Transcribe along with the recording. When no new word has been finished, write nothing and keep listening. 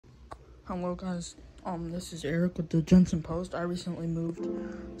Hello guys, this is Eric with the Jensen post. I recently moved,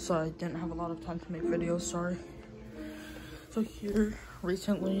 so I didn't have a lot of time to make videos, sorry. So here,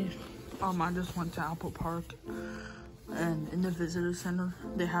 recently, I just went to Apple Park, and in the visitor center,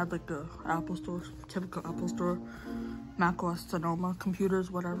 they had like a Apple store, typical Apple store, macOS Sonoma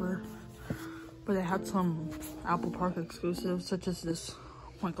computers, whatever. But they had some Apple Park exclusives, such as this.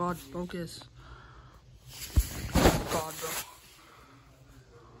 Oh my god, focus. God, bro.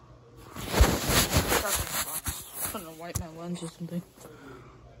 I'm trying to wipe my lens or something.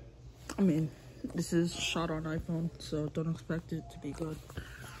 I mean, this is shot on iPhone, so don't expect it to be good.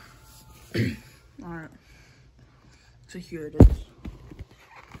 Alright. So here it is.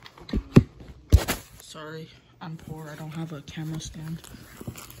 Sorry, I'm poor. I don't have a camera stand.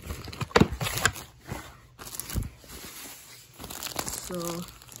 So,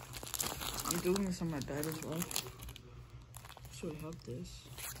 I'm doing this on my bed as well. So we have this.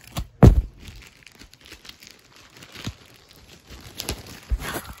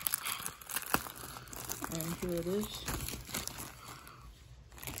 And here it is.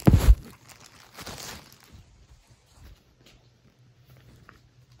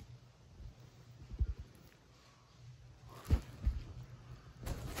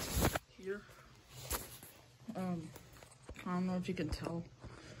 Here. I don't know if you can tell.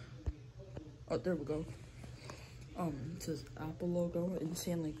 Oh, there we go. It says Apple logo,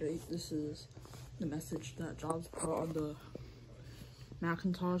 insanely great. This is the message that Jobs put on the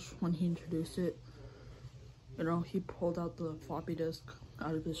Macintosh when he introduced it. You know, he pulled out the floppy disk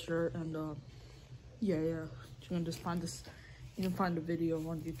out of his shirt, and yeah, you can just find this. You can find the video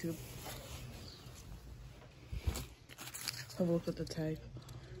on YouTube. Have a look at the tag.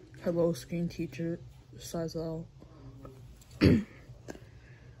 Hello, screen teacher, size L.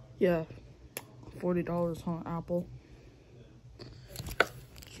 Yeah, $40 on Apple.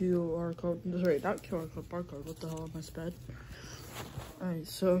 QR code. Sorry, not QR code, barcode. What the hell am I sped? Alright,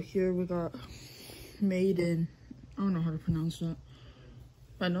 so here we got made in, I don't know how to pronounce that.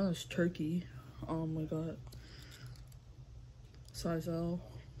 I know it's Turkey. We got size L.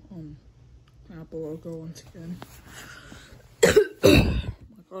 Apple logo once again. Oh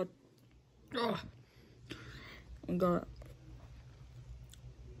my god. Ugh. I got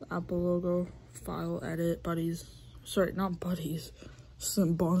the Apple logo, file, edit, buddies. Sorry, not buddies.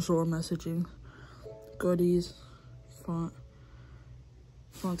 Some bonjour messaging. Goodies. Font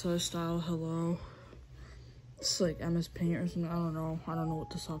size style, hello. It's like MS Paint or something. I don't know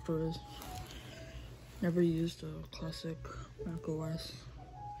what the software is. Never used a classic Mac OS.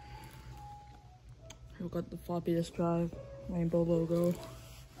 We've got the floppy disk drive, rainbow logo.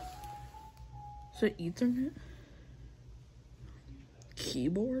 Is it Ethernet?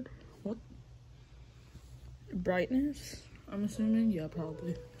 Keyboard? What? Brightness? I'm assuming? Yeah,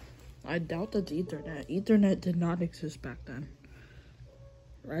 probably. I doubt that's Ethernet. Ethernet did not exist back then.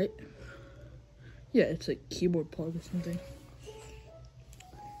 Right? Yeah, it's a keyboard plug or something.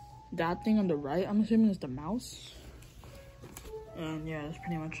 That thing on the right, I'm assuming, is the mouse. And yeah, that's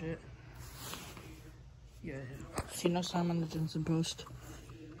pretty much it. Yeah. See you next time on the Jensen post.